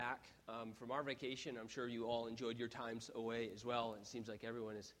from our vacation. I'm sure you all enjoyed your times away as well. It seems like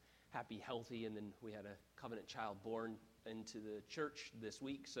everyone is happy, healthy, and then we had a covenant child born into the church this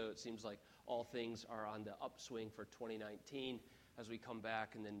week, so it seems like all things are on the upswing for 2019 as we come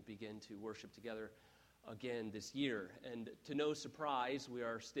back and then begin to worship together again this year. And to no surprise, we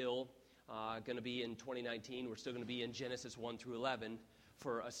are still going to be in 2019. We're still going to be in Genesis 1 through 11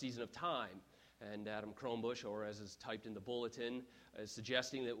 for a season of time. And Adam Cronbush, or as is typed in the bulletin, is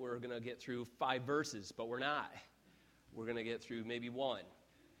suggesting that we're going to get through 5 verses, but we're not. We're going to get through maybe 1.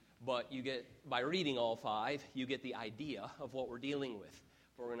 But you get, by reading all 5, you get the idea of what we're dealing with.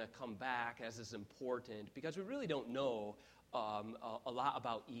 But we're going to come back as is important because we really don't know a lot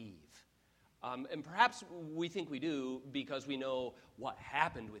about Eve. And perhaps we think we do because we know what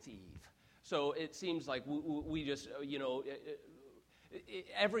happened with Eve. So it seems like we just,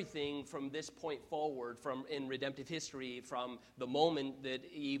 everything from this point forward, from in redemptive history, from the moment that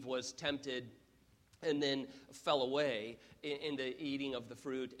Eve was tempted and then fell away in the eating of the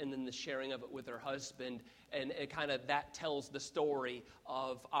fruit and then the sharing of it with her husband, and it kind of that tells the story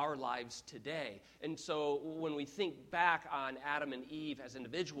of our lives today. And so when we think back on Adam and Eve as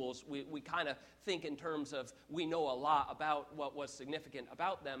individuals, we kind of think in terms of we know a lot about what was significant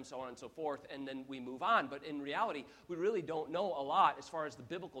about them, so on and so forth, and then we move on. But in reality, we really don't know a lot as far as the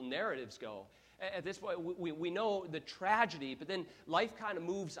biblical narratives go. At this point, we know the tragedy, but then life kind of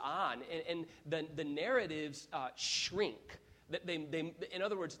moves on, and the narratives shrink. In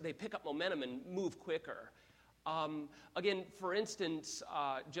other words, they pick up momentum and move quicker. Again, for instance,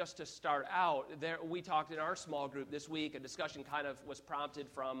 just to start out, we talked in our small group this week, a discussion kind of was prompted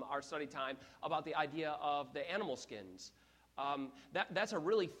from our study time about the idea of the animal skins. That's a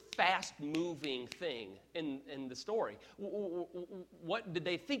really fast-moving thing in the story. What did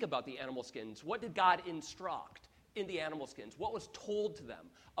they think about the animal skins? What did God instruct in the animal skins? What was told to them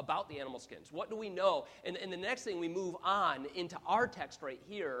about the animal skins? What do we know? And the next thing, we move on into our text right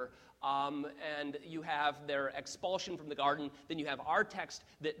here, and you have their expulsion from the garden. Then you have our text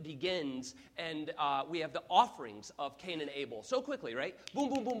that begins, and we have the offerings of Cain and Abel. So quickly, right? Boom,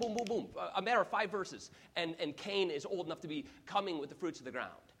 boom, boom, boom, boom, boom. A matter of 5 verses. And Cain is old enough to be coming with the fruits of the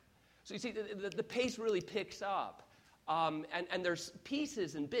ground. So you see, the pace really picks up. And there's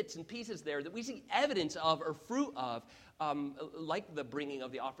pieces and bits and pieces there that we see evidence of or fruit of, like the bringing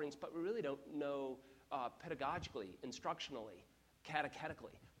of the offerings, but we really don't know pedagogically, instructionally,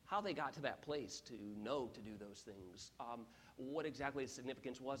 catechetically, how they got to that place to know to do those things, what exactly the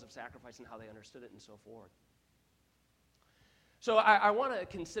significance was of sacrifice and how they understood it and so forth. So I want to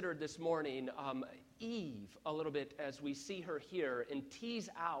consider this morning Eve a little bit as we see her here and tease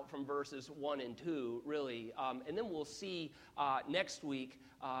out from verses 1 and 2, really. And then we'll see next week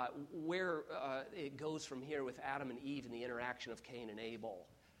where it goes from here with Adam and Eve and the interaction of Cain and Abel.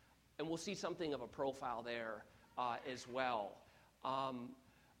 And we'll see something of a profile there as well.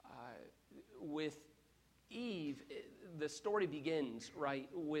 With Eve, the story begins, right,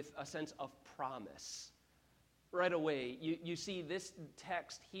 with a sense of promise. Right away, you see this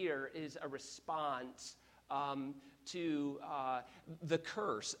text here is a response to the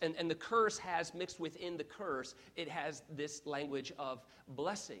curse. And the curse has mixed within the curse, it has this language of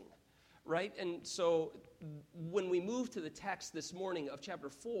blessing, right? And so when we move to the text this morning of chapter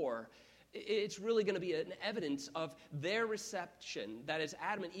 4, it's really going to be an evidence of their reception, that is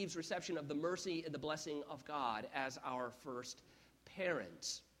Adam and Eve's reception of the mercy and the blessing of God as our first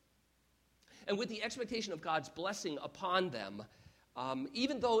parents. And with the expectation of God's blessing upon them,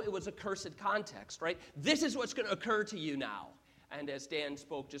 even though it was a cursed context, right? This is what's going to occur to you now. And as Dan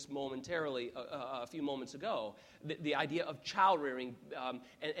spoke just momentarily, a few moments ago, the idea of child rearing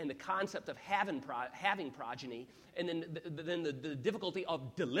and the concept of having progeny, and then the difficulty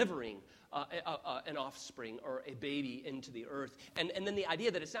of delivering an offspring or a baby into the earth. And then the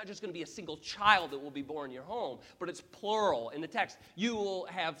idea that it's not just going to be a single child that will be born in your home, but it's plural in the text. You will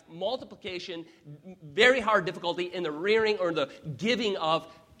have multiplication, very hard difficulty in the rearing or the giving of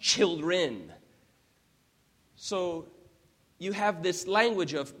children. So you have this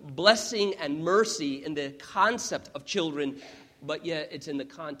language of blessing and mercy in the concept of children, but yet it's in the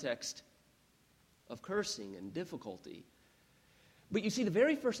context of cursing and difficulty. But you see, the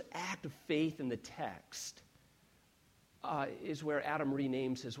very first act of faith in the text is where Adam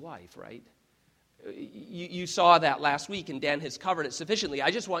renames his wife, right? You saw that last week, and Dan has covered it sufficiently. I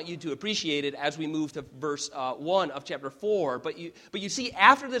just want you to appreciate it as we move to verse 1 of chapter 4. But you see,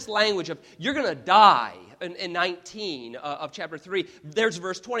 after this language of you're going to die in 19 of chapter 3, there's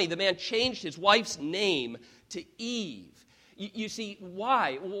verse 20. The man changed his wife's name to Eve. You see,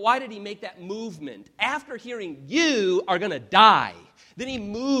 why? Why did he make that movement? After hearing you are going to die, Then he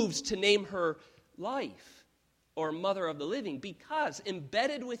moves to name her Life, or Mother of the Living, because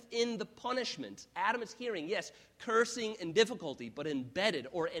embedded within the punishment Adam is hearing, yes, cursing and difficulty, but embedded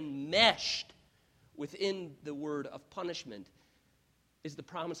or enmeshed within the word of punishment is the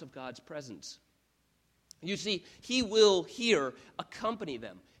promise of God's presence. You see, he will here accompany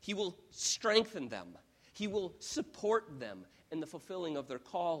them. He will strengthen them. He will support them in the fulfilling of their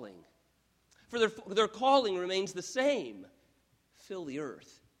calling. For their calling remains the same. Fill the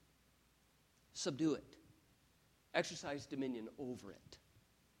earth. Subdue it. Exercise dominion over it.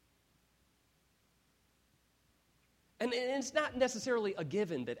 And it's not necessarily a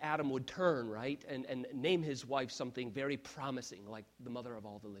given that Adam would turn, right, and name his wife something very promising, like the mother of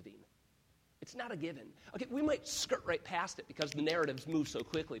all the living. It's not a given. Okay, we might skirt right past it because the narratives move so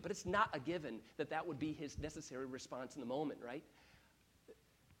quickly, but it's not a given that that would be his necessary response in the moment, right?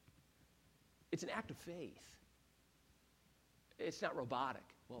 It's an act of faith. It's not robotic.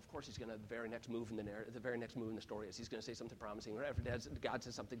 Well, of course, he's going to, the very next move in the story is he's going to say something promising, or after God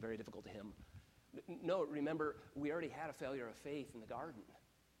says something very difficult to him. No, remember, we already had a failure of faith in the garden.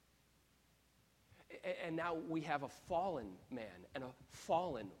 And now we have a fallen man and a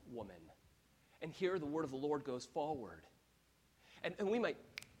fallen woman. And here the word of the Lord goes forward. And we might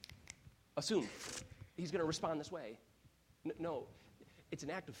assume he's going to respond this way. No, it's an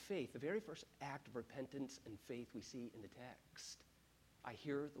act of faith. The very first act of repentance and faith we see in the text. I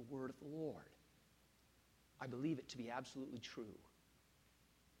hear the word of the Lord. I believe it to be absolutely true.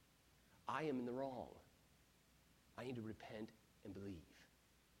 I am in the wrong. I need to repent and believe.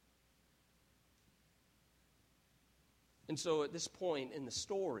 And so at this point in the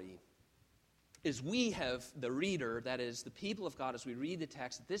story, as we have the reader, that is the people of God, as we read the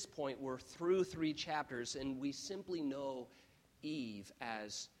text, at this point we're through 3 chapters and we simply know Eve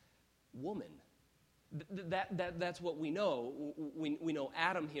as woman. That's what we know. We know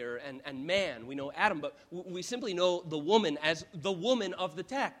Adam here and man. We know Adam, but we simply know the woman as the woman of the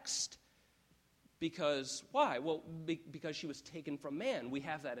text. Because, why? Well, because she was taken from man. We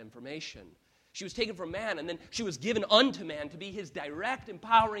have that information. She was taken from man, and then she was given unto man to be his direct,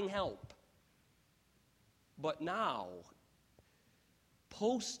 empowering help. But now,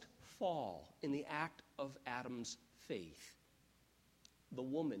 post-fall, in the act of Adam's faith, the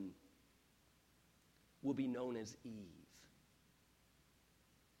woman will be known as Eve.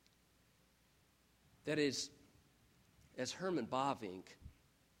 That is, as Herman Bavinck,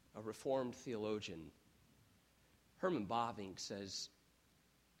 a Reformed theologian, Herman Bavinck says,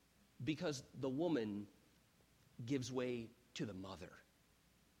 because the woman gives way to the mother.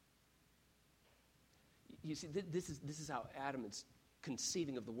 You see, this is how Adam is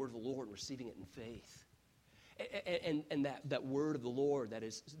conceiving of the word of the Lord and receiving it in faith. And that word of the Lord that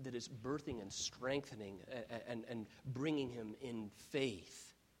is birthing and strengthening and bringing him in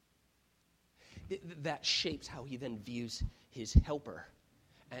faith. That shapes how he then views his helper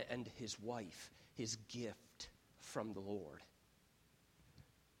and his wife, his gift from the Lord.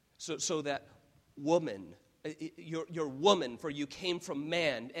 So that woman, you're woman, for you came from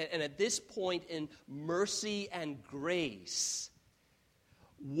man. And at this point in mercy and grace,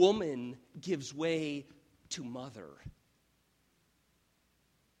 woman gives way to mother.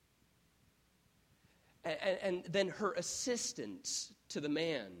 And then her assistance to the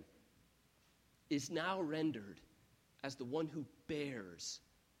man is now rendered as the one who bears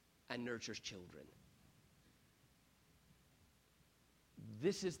and nurtures children.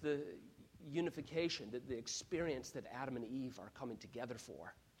 This is the unification, the experience that Adam and Eve are coming together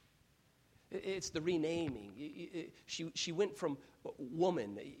for. It's the renaming. She went from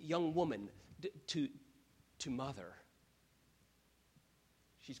woman, young woman, to mother.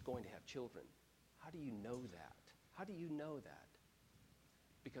 She's going to have children. How do you know that? How do you know that?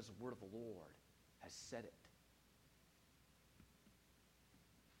 Because the word of the Lord has said it.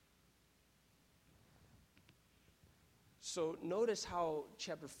 So notice how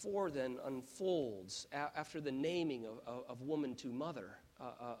chapter 4 then unfolds after the naming of woman to mother,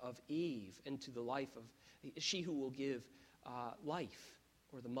 of Eve, into the life of she who will give life,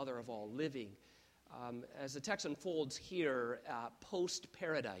 or the mother of all living. As the text unfolds here,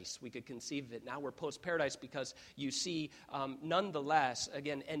 post-paradise, we could conceive of it. Now we're post-paradise because you see, nonetheless,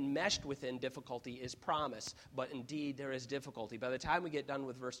 again, enmeshed within difficulty is promise, but indeed there is difficulty. By the time we get done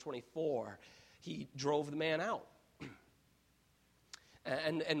with verse 24, he drove the man out.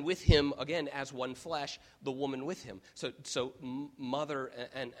 And with him, again, as one flesh, the woman with him. So mother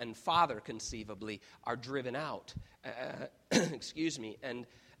and father, conceivably, are driven out. Excuse me. And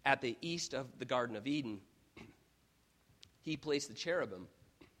at the east of the Garden of Eden, he placed the cherubim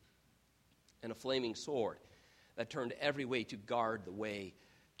and a flaming sword. that turned every way to guard the way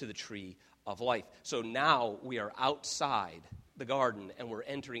to the tree of life. So now we are outside the garden and we're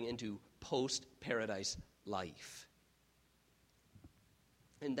entering into post-paradise life.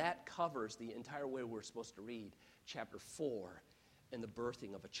 And that covers the entire way we're supposed to read chapter 4 and the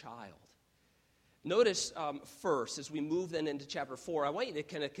birthing of a child. Notice first, as we move then into chapter 4, I want you to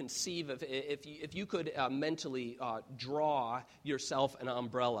kind of conceive of, if you could mentally draw yourself an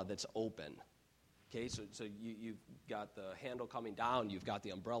umbrella that's open. Okay, so you've got the handle coming down, you've got the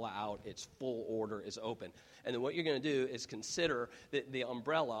umbrella out, it's full order, it's open. And then what you're going to do is consider that the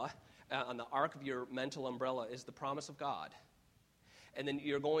umbrella, on the arc of your mental umbrella, is the promise of God. And then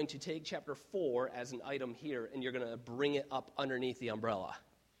you're going to take chapter 4 as an item here, and you're going to bring it up underneath the umbrella.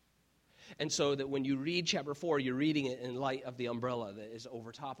 And so that when you read chapter 4, you're reading it in light of the umbrella that is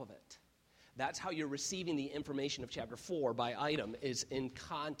over top of it. That's how you're receiving the information of chapter 4 by item, is in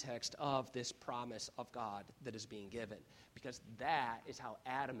context of this promise of God that is being given. Because that is how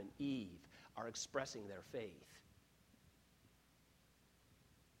Adam and Eve are expressing their faith.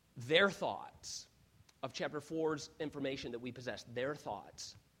 Their thoughts of chapter 4's information that we possess, their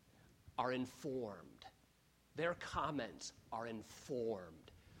thoughts are informed. Their comments are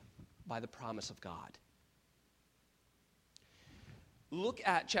informed by the promise of God. Look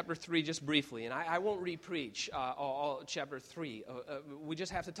at chapter 3 just briefly, and I won't re-preach all chapter 3. We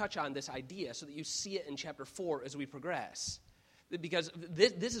just have to touch on this idea so that you see it in chapter 4 as we progress. Because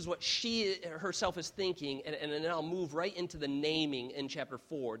this is what she herself is thinking, and then I'll move right into the naming in chapter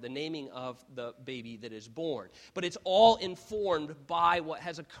 4, the naming of the baby that is born. But it's all informed by what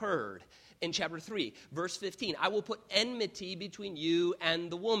has occurred in chapter 3. Verse 15, I will put enmity between you and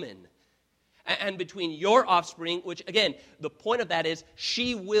the woman, and between your offspring, which, again, the point of that is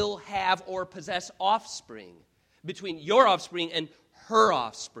she will have or possess offspring, between your offspring and her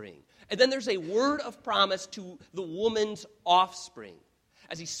offspring. And then there's a word of promise to the woman's offspring.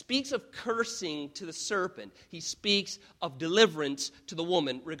 As he speaks of cursing to the serpent, he speaks of deliverance to the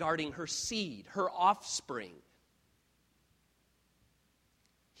woman regarding her seed, her offspring.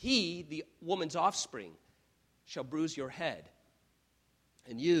 He, the woman's offspring, shall bruise your head,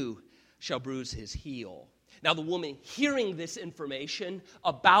 and you shall bruise his heel. Now the woman, hearing this information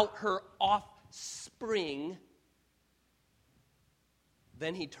about her offspring,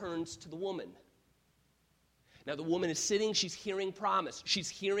 then he turns to the woman. Now the woman is sitting, she's hearing promise. She's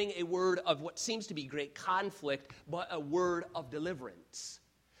hearing a word of what seems to be great conflict, but a word of deliverance.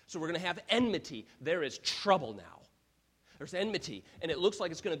 So we're going to have enmity. There is trouble now. There's enmity, and it looks like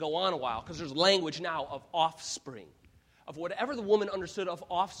it's going to go on a while because there's language now of offspring. Of whatever the woman understood of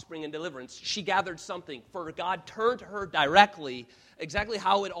offspring and deliverance, she gathered something. For God turned to her directly. Exactly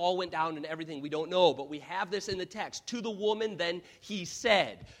how it all went down and everything, we don't know. But we have this in the text. To the woman, then he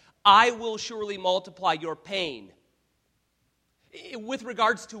said, I will surely multiply your pain. With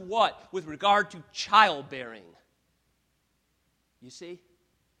regards to what? With regard to childbearing. You see?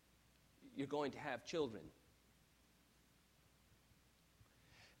 You're going to have children.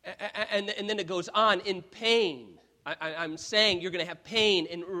 And then it goes on, in pain. I'm saying you're going to have pain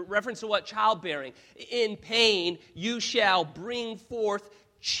in reference to what? Childbearing. In pain, you shall bring forth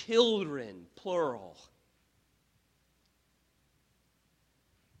children, plural.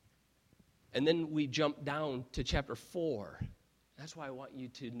 And then we jump down to chapter 4. That's why I want you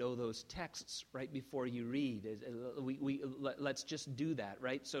to know those texts right before you read. Let's just do that,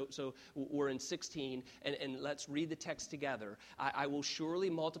 right? So we're in 16, and let's read the text together. I will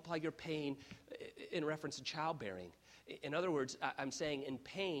surely multiply your pain in reference to childbearing. In other words, I'm saying in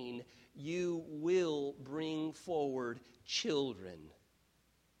pain, you will bring forward children.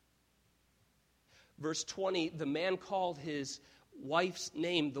 Verse 20, the man called his wife's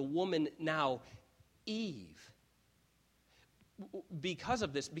name, the woman now, Eve. Because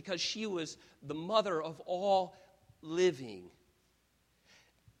of this, because she was the mother of all living.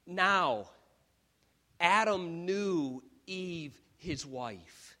 Now, Adam knew Eve, his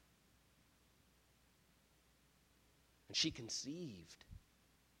wife. And she conceived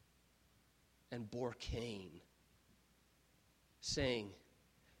and bore Cain, saying,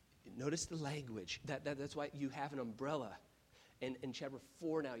 notice the language. That's why you have an umbrella. And in chapter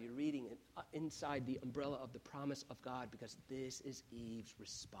 4 now, you're reading it inside the umbrella of the promise of God, because this is Eve's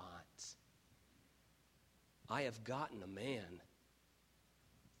response. I have gotten a man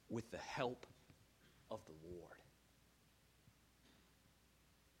with the help of the Lord.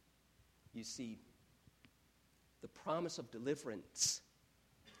 You see, the promise of deliverance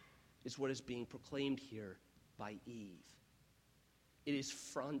is what is being proclaimed here by Eve. It is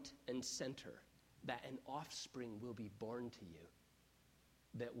front and center that an offspring will be born to you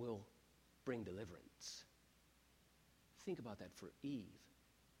that will bring deliverance. Think about that for Eve.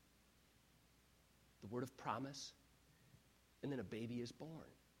 The word of promise, and then a baby is born.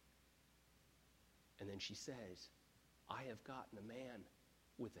 And then she says, I have gotten a man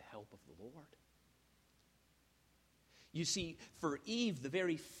with the help of the Lord. You see, for Eve, the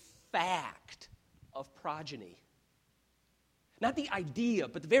very fact of progeny, not the idea,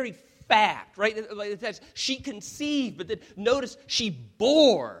 but the very fact, right? She conceived, but then notice she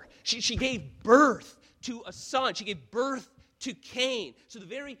bore. She gave birth to a son. She gave birth to Cain. So the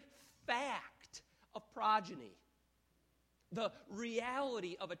very fact of progeny, the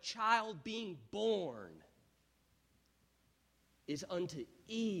reality of a child being born, is unto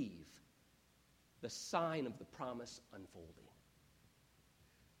Eve the sign of the promise unfolding.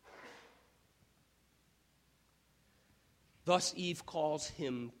 Thus Eve calls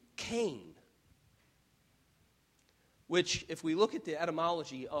him Cain, which, if we look at the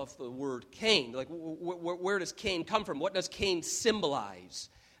etymology of the word Cain, like where does Cain come from? What does Cain symbolize?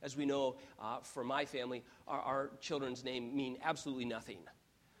 As we know, for my family, our children's name mean absolutely nothing.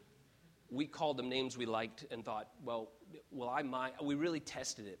 We called them names we liked and thought, well, we really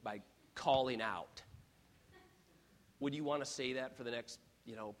tested it by calling out. Would you want to say that for the next,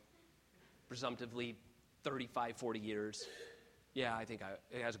 presumptively 35, 40 years? Yeah, I think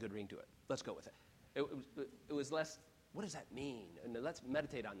it has a good ring to it. Let's go with it. It was less, what does that mean? And let's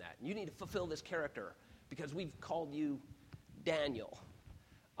meditate on that. You need to fulfill this character because we've called you Daniel.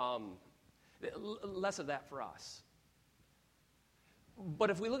 Less of that for us. But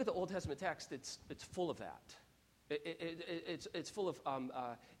if we look at the Old Testament text, it's full of that. It's full of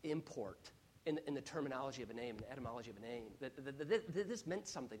import in the terminology of a name, the etymology of a name. That this meant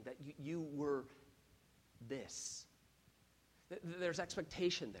something, that you were this. There's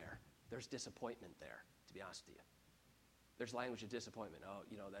expectation there. There's disappointment there, to be honest with you. There's language of disappointment. Oh,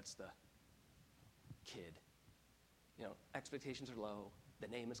 that's the kid. Expectations are low. The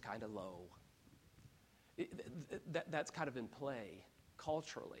name is kind of low. That's kind of in play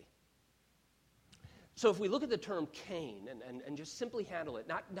culturally. So if we look at the term Cain and just simply handle it,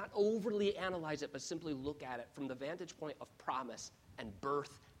 not overly analyze it, but simply look at it from the vantage point of promise and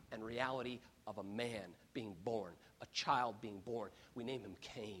birth and reality of a man being born, a child being born, we name him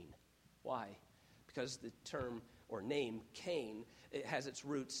Cain. Why? Because the term or name Cain, it has its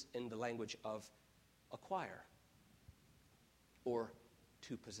roots in the language of acquire or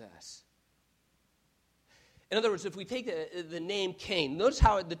to possess. In other words, if we take the name Cain, notice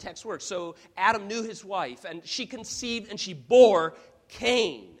how the text works. So Adam knew his wife, and she conceived and she bore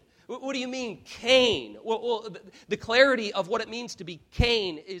Cain. What do you mean, Cain? Well, the clarity of what it means to be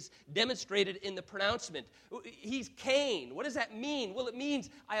Cain is demonstrated in the pronouncement. He's Cain. What does that mean? Well, it means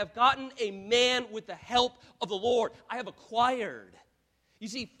I have gotten a man with the help of the Lord. I have acquired. You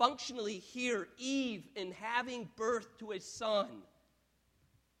see, functionally here, Eve, in having birth to a son,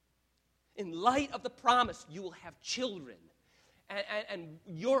 in light of the promise, you will have children, and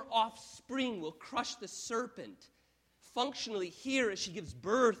your offspring will crush the serpent. Functionally here, as she gives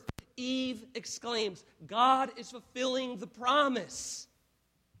birth, Eve exclaims, God is fulfilling the promise.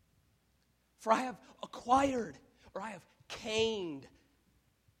 For I have acquired, or I have caned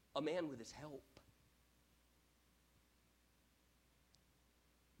a man with his help.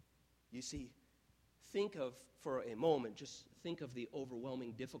 You see, for a moment, just think of the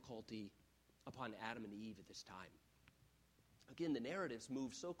overwhelming difficulty upon Adam and Eve at this time. Again, the narratives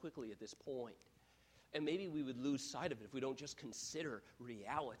move so quickly at this point. And maybe we would lose sight of it if we don't just consider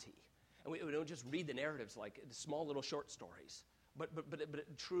reality. And we don't just read the narratives like the small little short stories. But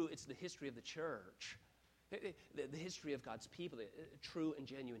true, it's the history of the church. The history of God's people, the true and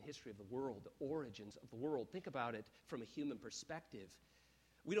genuine history of the world, the origins of the world. Think about it from a human perspective.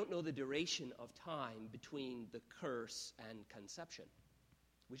 We don't know the duration of time between the curse and conception.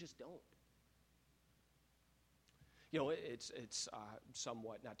 We just don't. It's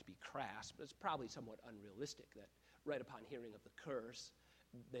somewhat, not to be crass, but it's probably somewhat unrealistic that right upon hearing of the curse,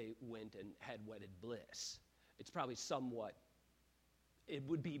 they went and had wedded bliss. It's probably it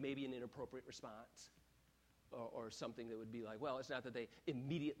would be maybe an inappropriate response or something that would be like, well, it's not that they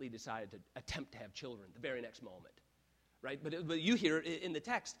immediately decided to attempt to have children the very next moment. Right? But you hear it in the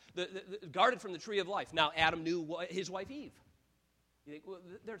text, the guarded from the tree of life. Now, Adam knew his wife Eve. You think, well,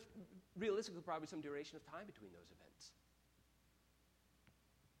 there's realistically probably some duration of time between those events.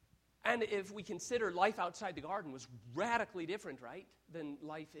 And if we consider life outside the garden was radically different, right, than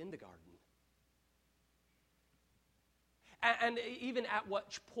life in the garden. And even at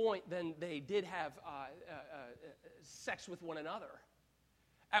which point then they did have sex with one another.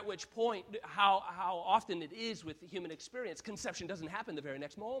 At which point, how often it is with the human experience, conception doesn't happen the very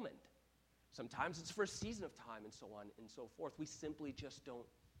next moment. Sometimes it's for a season of time and so on and so forth. We simply just don't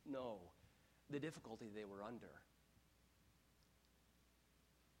know the difficulty they were under.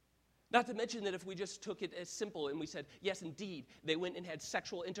 Not to mention that if we just took it as simple and we said, yes, indeed, they went and had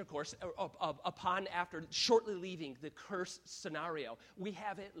sexual intercourse upon after shortly leaving the curse scenario, we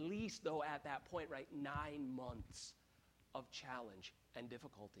have at least, though, at that point, right, 9 months of challenge and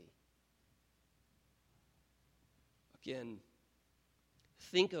difficulty. Again,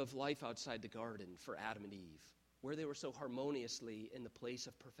 think of life outside the garden for Adam and Eve, where they were so harmoniously in the place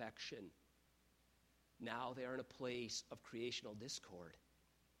of perfection. Now they are in a place of creational discord.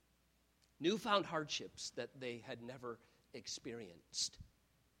 Newfound hardships that they had never experienced.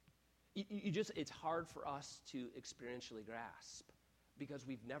 It's hard for us to experientially grasp because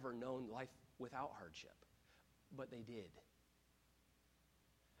we've never known life without hardship. But they did.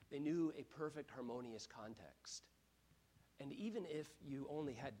 They knew a perfect, harmonious context. And even if you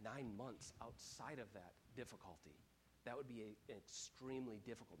only had 9 months outside of that difficulty, that would be an extremely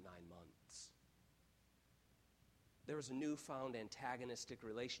difficult 9 months. There was a newfound antagonistic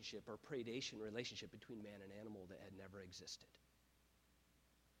relationship or predation relationship between man and animal that had never existed.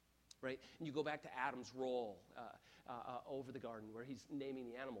 Right? And you go back to Adam's role over the garden where he's naming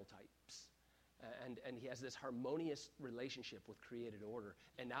the animal types. And he has this harmonious relationship with created order.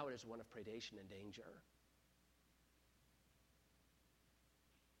 And now it is one of predation and danger.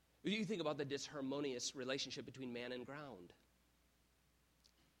 You think about the disharmonious relationship between man and ground.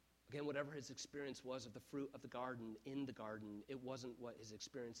 Again, whatever his experience was of the fruit of the garden, in the garden, it wasn't what his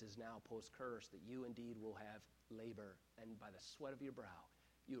experience is now post-curse, that you indeed will have labor, and by the sweat of your brow,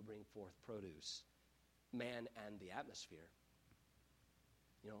 you will bring forth produce. Man and the atmosphere.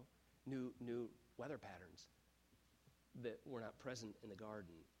 You know, new weather patterns that were not present in the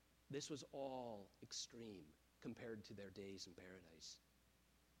garden. This was all extreme compared to their days in paradise.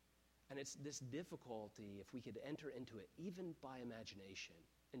 And it's this difficulty, if we could enter into it, even by imagination,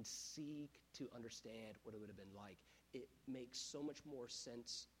 and seek to understand what it would have been like, it makes so much more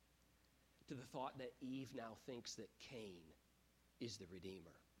sense to the thought that Eve now thinks that Cain is the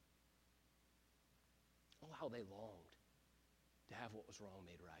Redeemer. Oh, how they longed to have what was wrong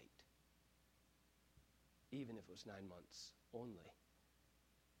made right, even if it was 9 months only.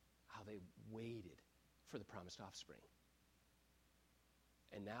 How they waited for the promised offspring.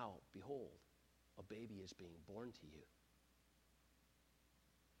 And now, behold, a baby is being born to you.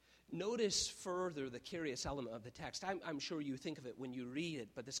 Notice further the curious element of the text. I'm sure you think of it when you read it,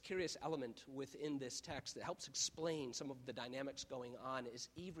 but this curious element within this text that helps explain some of the dynamics going on is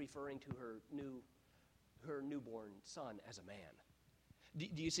Eve referring to her newborn son as a man.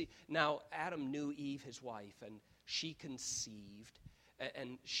 Do you see? Now, Adam knew Eve, his wife, and she conceived,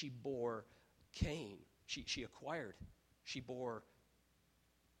 and she bore Cain. She acquired. She bore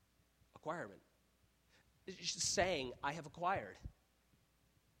acquirement. She's saying, I have acquired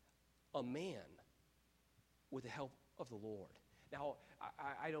a man with the help of the Lord. Now,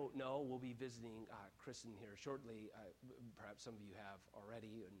 I don't know. We'll be visiting Kristen here shortly. Perhaps some of you have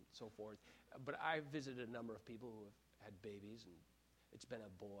already and so forth. But I've visited a number of people who have had babies, and it's been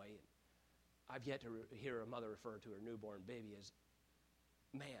a boy. And I've yet to hear a mother refer to her newborn baby as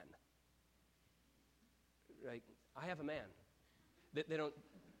man. Right? I have a man.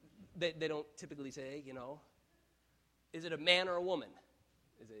 They don't typically say, is it a man or a woman?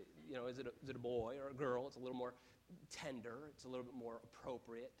 Is it a boy or a girl? It's a little more tender. It's a little bit more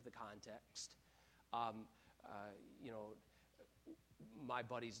appropriate to the context. My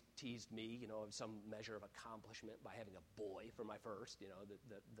buddies teased me, of some measure of accomplishment by having a boy for my first, the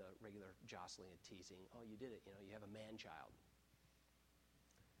regular jostling and teasing. Oh, you did it, you have a man-child.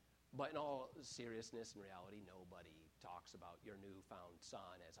 But in all seriousness and reality, nobody talks about your newfound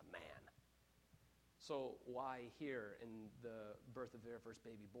son as a man. So why here in the birth of their first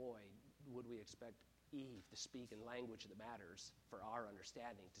baby boy would we expect Eve to speak in language that matters for our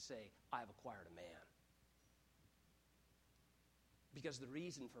understanding, to say, I've acquired a man? Because the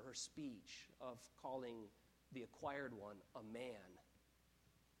reason for her speech of calling the acquired one a man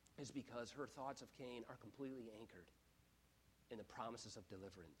is because her thoughts of Cain are completely anchored in the promises of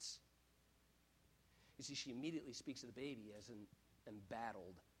deliverance. You see, she immediately speaks of the baby as an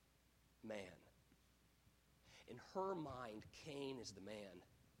embattled man. In her mind, Cain is the man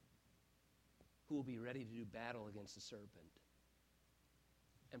who will be ready to do battle against the serpent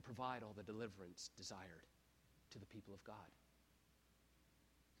and provide all the deliverance desired to the people of God.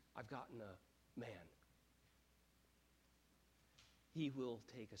 I've gotten a man. He will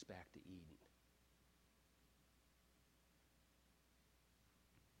take us back to Eden.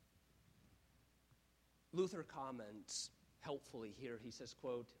 Luther comments helpfully here. He says,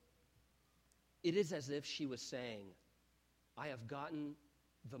 quote, It is as if she was saying, I have gotten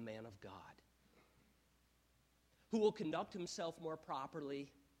the man of God, who will conduct himself more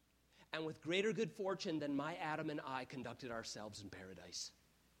properly and with greater good fortune than my Adam and I conducted ourselves in paradise.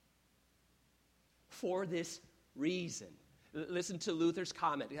 For this reason. Listen to Luther's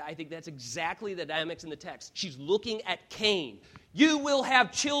comment. I think that's exactly the dynamics in the text. She's looking at Cain. You will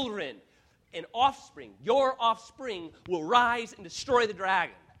have children and offspring. Your offspring will rise and destroy the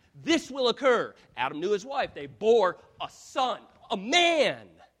dragon. This will occur. Adam knew his wife. They bore a son, a man,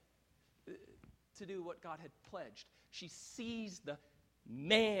 to do what God had pledged. She sees the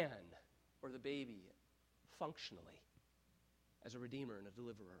man or the baby functionally as a redeemer and a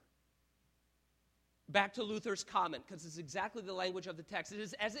deliverer. Back to Luther's comment, because it's exactly the language of the text. It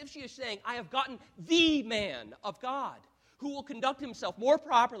is as if she is saying, I have gotten the man of God, who will conduct himself more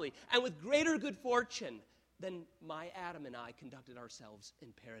properly and with greater good fortune than my Adam and I conducted ourselves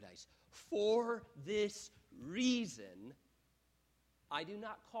in paradise. For this reason, I do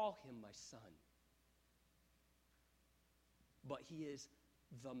not call him my son, but he is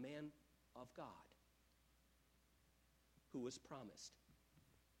the man of God, who was promised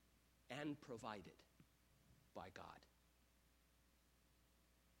and provided by God.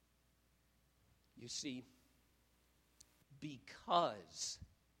 You see, because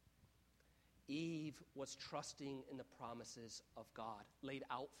Eve was trusting in the promises of God laid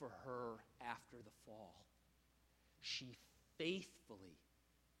out for her after the fall, she faithfully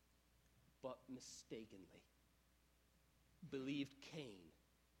but mistakenly believed Cain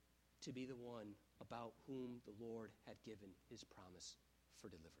to be the one about whom the Lord had given his promise for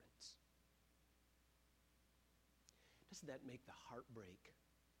deliverance. Doesn't that make the heartbreak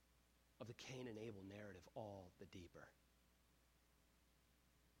of the Cain and Abel narrative all the deeper?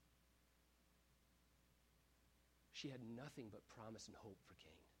 She had nothing but promise and hope for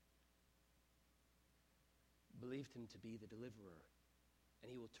Cain. Believed him to be the deliverer, and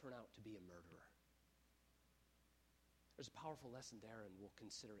he will turn out to be a murderer. There's a powerful lesson there, and we'll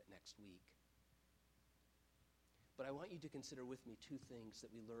consider it next week. But I want you to consider with me two things that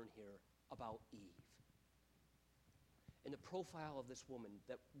we learn here about Eve. In the profile of this woman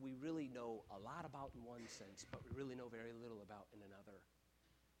that we really know a lot about in one sense, but we really know very little about in another.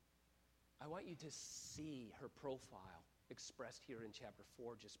 I want you to see her profile expressed here in chapter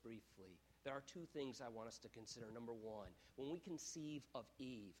 4 just briefly. There are two things I want us to consider. Number one, when we conceive of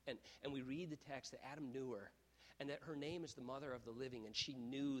Eve, and we read the text that Adam knew her, and that her name is the mother of the living, and she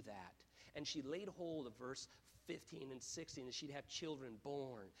knew that. And she laid hold of verse 15 and 16, that she'd have children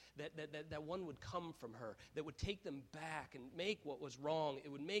born, that one would come from her, that would take them back and make what was wrong,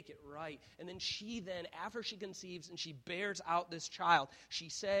 it would make it right. And then after she conceives and she bears out this child, she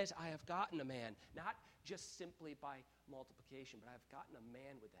says, I have gotten a man, not just simply by multiplication, but I've gotten a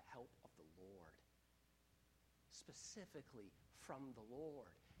man with the help of the Lord. Specifically from the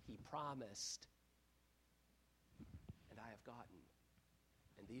Lord. He promised, and I have gotten.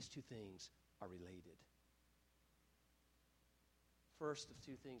 And these two things are related. First of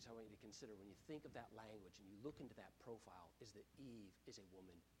two things I want you to consider when you think of that language and you look into that profile is that Eve is a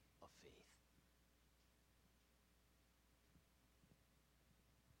woman of faith.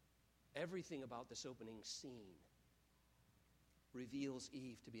 Everything about this opening scene reveals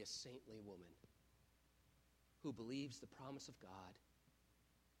Eve to be a saintly woman who believes the promise of God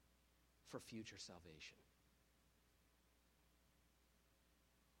for future salvation.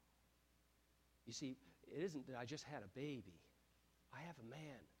 You see, it isn't that I just had a baby. I have a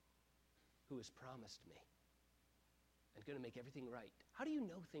man who has promised me and going to make everything right. How do you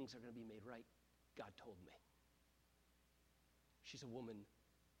know things are going to be made right? God told me. She's a woman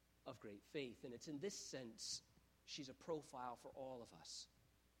of great faith, and it's in this sense she's a profile for all of us.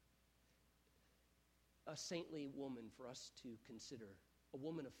 A saintly woman for us to consider, a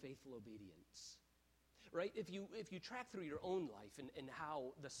woman of faithful obedience. Right? If you track through your own life and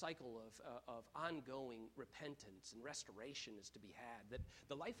how the cycle of ongoing repentance and restoration is to be had, that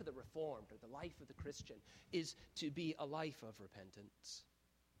the life of the Reformed or the life of the Christian is to be a life of repentance.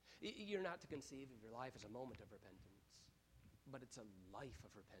 You're not to conceive of your life as a moment of repentance, but it's a life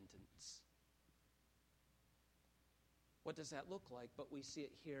of repentance. What does that look like? But we see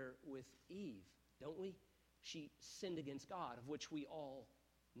it here with Eve, don't we? She sinned against God, of which we all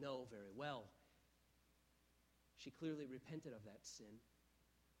know very well. She clearly repented of that sin,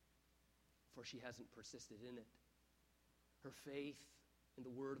 for she hasn't persisted in it. Her faith in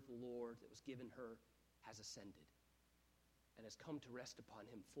the word of the Lord that was given her has ascended and has come to rest upon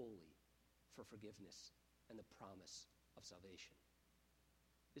him fully for forgiveness and the promise of salvation.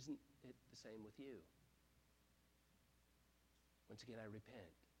 Isn't it the same with you? Once again, I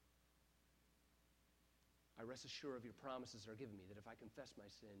repent. I rest assured of your promises that are given me, that if I confess my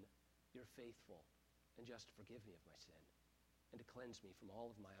sin, you're faithful and just to forgive me of my sin and to cleanse me from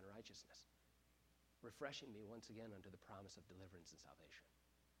all of my unrighteousness, refreshing me once again unto the promise of deliverance and salvation.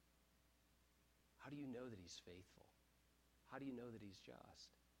 How do you know that he's faithful? How do you know that he's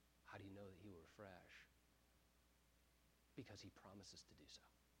just? How do you know that he will refresh? Because he promises to do so.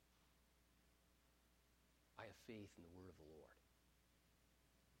 I have faith in the word of the Lord.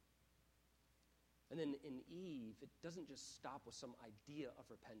 And then in Eve, it doesn't just stop with some idea of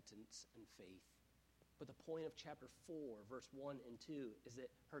repentance and faith, but the point of chapter 4, verse 1 and 2, is that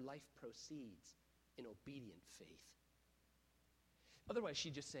her life proceeds in obedient faith. Otherwise,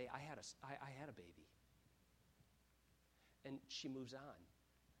 she'd just say, I had a baby. And she moves on.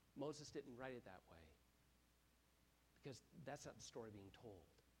 Moses didn't write it that way because that's not the story being told.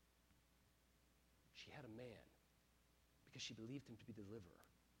 She had a man because she believed him to be the deliverer,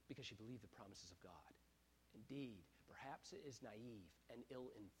 because she believed the promises of God. Indeed, perhaps it is naive and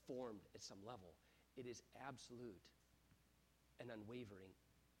ill-informed at some level. It is absolute and unwavering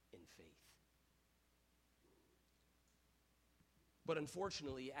in faith. But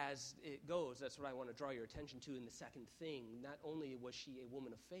unfortunately, as it goes, that's what I want to draw your attention to in the second thing. Not only was she a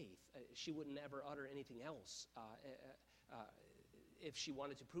woman of faith, she wouldn't ever utter anything else if she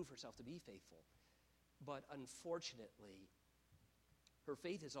wanted to prove herself to be faithful. But unfortunately, her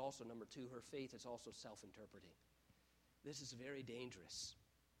faith is also, number two, her faith is also self-interpreting. This is very dangerous.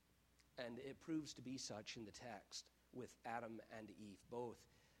 And it proves to be such in the text with Adam and Eve, both.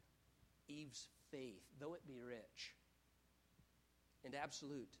 Eve's faith, though it be rich and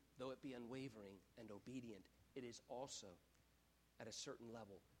absolute, though it be unwavering and obedient, it is also, at a certain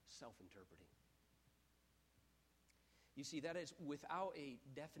level, self-interpreting. You see, that is without a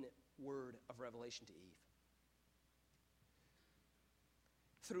definite word of revelation to Eve.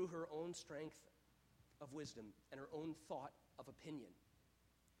 Through her own strength of wisdom and her own thought of opinion,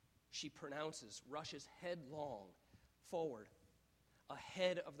 she pronounces, rushes headlong forward,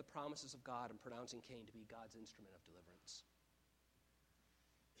 ahead of the promises of God, and pronouncing Cain to be God's instrument of deliverance.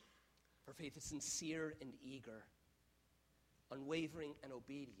 Her faith is sincere and eager, unwavering and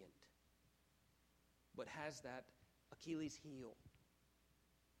obedient, but has that Achilles heel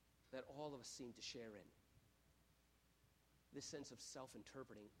that all of us seem to share in. This sense of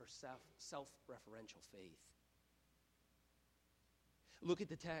self-interpreting or self-referential faith. Look at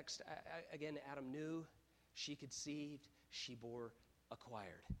the text. Again, Adam knew, she conceived, she bore,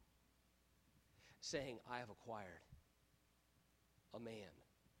 acquired. Saying, I have acquired a man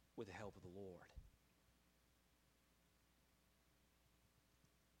with the help of the Lord.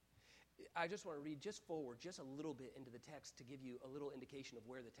 I just want to read just forward, just a little bit into the text to give you a little indication of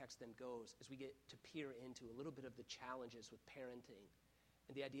where the text then goes as we get to peer into a little bit of the challenges with parenting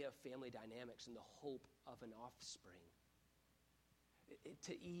and the idea of family dynamics and the hope of an offspring.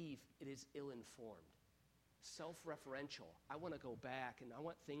 To Eve, it is ill-informed, self-referential. I want to go back and I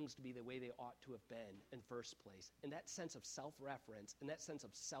want things to be the way they ought to have been in first place. And that sense of self-reference and that sense of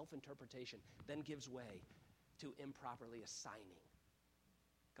self-interpretation then gives way to improperly assigning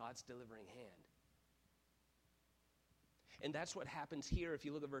God's delivering hand. And that's what happens here if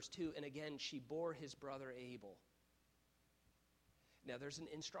you look at verse 2. And again, she bore his brother Abel. Now, there's an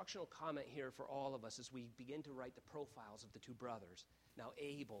instructional comment here for all of us as we begin to write the profiles of the two brothers. Now,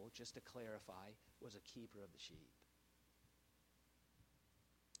 Abel, just to clarify, was a keeper of the sheep.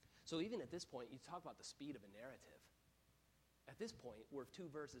 So even at this point, you talk about the speed of a narrative. At this point, we're 2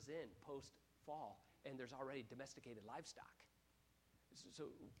 verses in, post-fall, and there's already domesticated livestock. So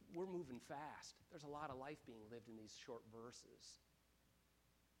we're moving fast. There's a lot of life being lived in these short verses.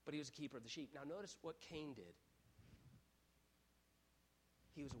 But he was a keeper of the sheep. Now notice what Cain did.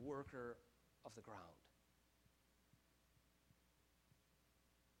 He was a worker of the ground.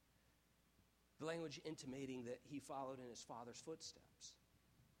 The language intimating that he followed in his father's footsteps.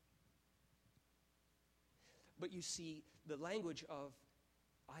 But you see, the language of,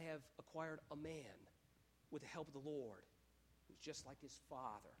 I have acquired a man with the help of the Lord, who's just like his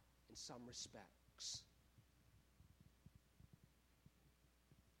father in some respects,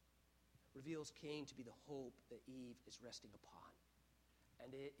 reveals Cain to be the hope that Eve is resting upon.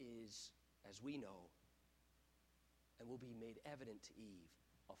 And it is, as we know, and will be made evident to Eve,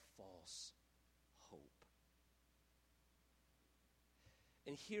 a false hope.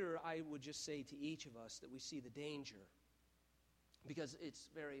 And here I would just say to each of us that we see the danger, because it's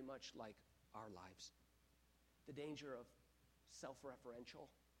very much like our lives. The danger of self-referential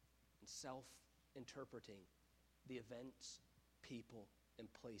and self-interpreting the events, people, and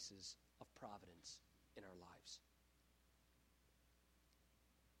places of providence in our lives.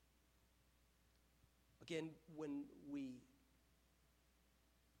 Again, when we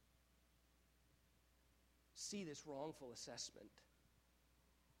see this wrongful assessment,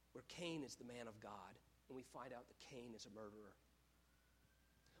 where Cain is the man of God, and we find out that Cain is a murderer,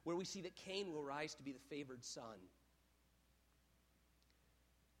 where we see that Cain will rise to be the favored son,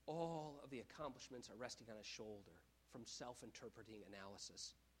 all of the accomplishments are resting on his shoulder from self-interpreting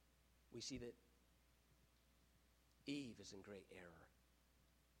analysis. We see that Eve is in great error.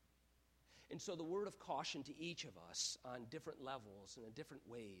 And so the word of caution to each of us on different levels and in different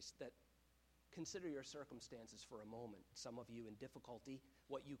ways, that consider your circumstances for a moment. Some of you in difficulty,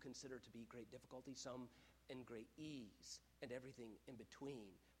 what you consider to be great difficulty, some in great ease, and everything in between,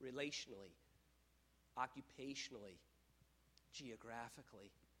 relationally, occupationally,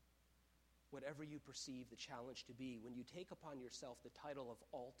 geographically. Whatever you perceive the challenge to be, when you take upon yourself the title of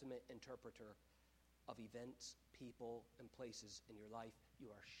ultimate interpreter of events, people, and places in your life, you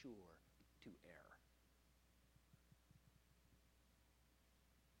are sure to err.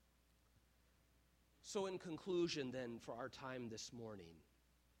 So in conclusion then for our time this morning,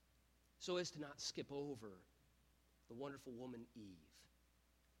 so as to not skip over the wonderful woman Eve,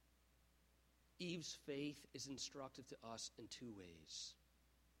 Eve's faith is instructive to us in two ways.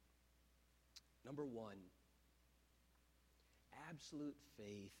 Number one, absolute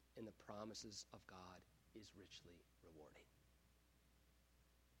faith in the promises of God is richly rewarding.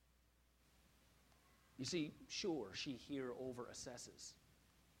 You see, sure, she here over-assesses,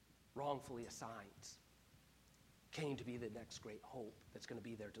 wrongfully assigns Cain to be the next great hope that's going to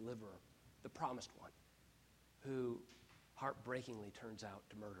be their deliverer, the promised one, who heartbreakingly turns out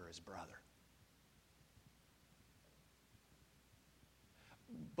to murder his brother.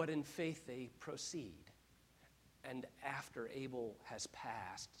 But in faith they proceed. And after Abel has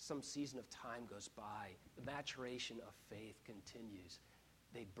passed, some season of time goes by, the maturation of faith continues.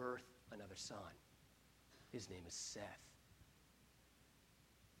 They birth another son. His name is Seth.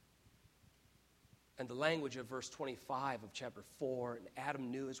 And the language of verse 25 of chapter 4, and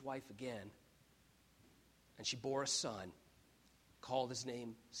Adam knew his wife again, and she bore a son, called his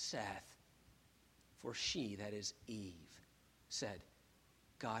name Seth, for she, that is Eve, said,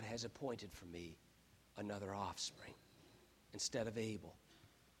 God has appointed for me another offspring instead of Abel,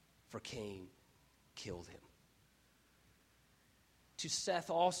 for Cain killed him. To Seth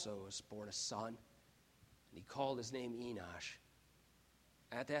also was born a son, and he called his name Enosh.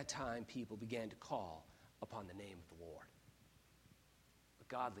 At that time, people began to call upon the name of the Lord. A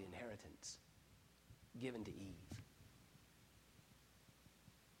godly inheritance given to Eve.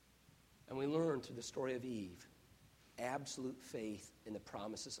 And we learn through the story of Eve, absolute faith in the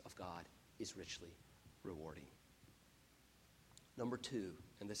promises of God is richly rewarding. Number two,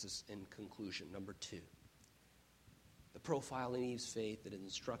 and this is in conclusion, number two, the profile in Eve's faith that is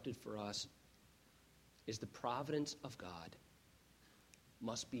instructed for us is the providence of God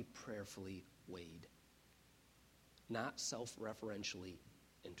must be prayerfully weighed, not self-referentially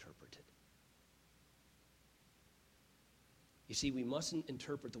interpreted. You see, we mustn't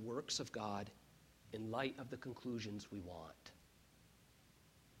interpret the works of God in light of the conclusions we want.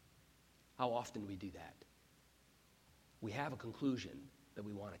 How often do we do that? We have a conclusion that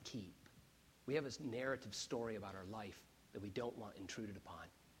we want to keep. We have this narrative story about our life that we don't want intruded upon.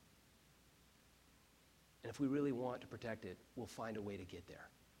 And if we really want to protect it, we'll find a way to get there.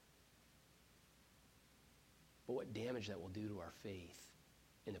 But what damage that will do to our faith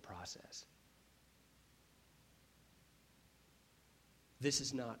in the process. This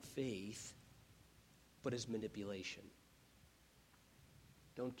is not faith, but is manipulation.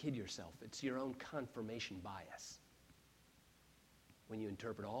 Don't kid yourself. It's your own confirmation bias when you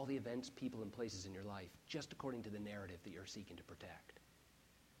interpret all the events, people, and places in your life just according to the narrative that you're seeking to protect.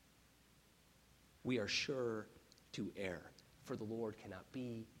 We are sure to err, for the Lord cannot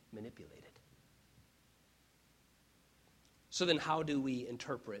be manipulated. So then how do we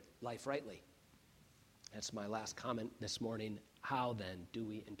interpret life rightly? That's my last comment this morning. How then do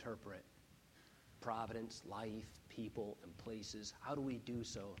we interpret providence, life, people, and places? How do we do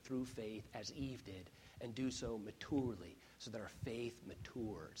so through faith as Eve did, and do so maturely so that our faith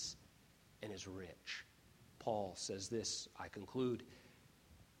matures and is rich? Paul says this, I conclude,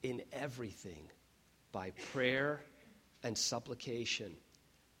 in everything, by prayer and supplication,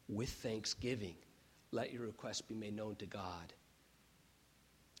 with thanksgiving, let your requests be made known to God.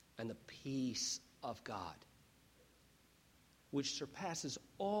 And the peace of God, which surpasses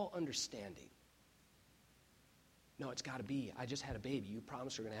all understanding. No, it's got to be, I just had a baby. You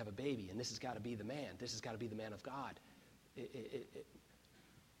promised you're going to have a baby, and this has got to be the man. This has got to be the man of God.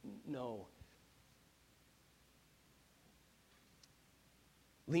 No.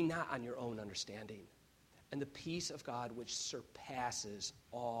 Lean not on your own understanding. And the peace of God, which surpasses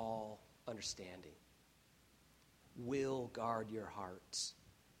all understanding, will guard your hearts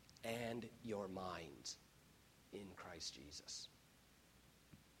and your minds in Christ Jesus.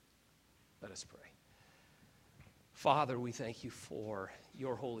 Let us pray. Father, we thank you for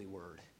your holy word.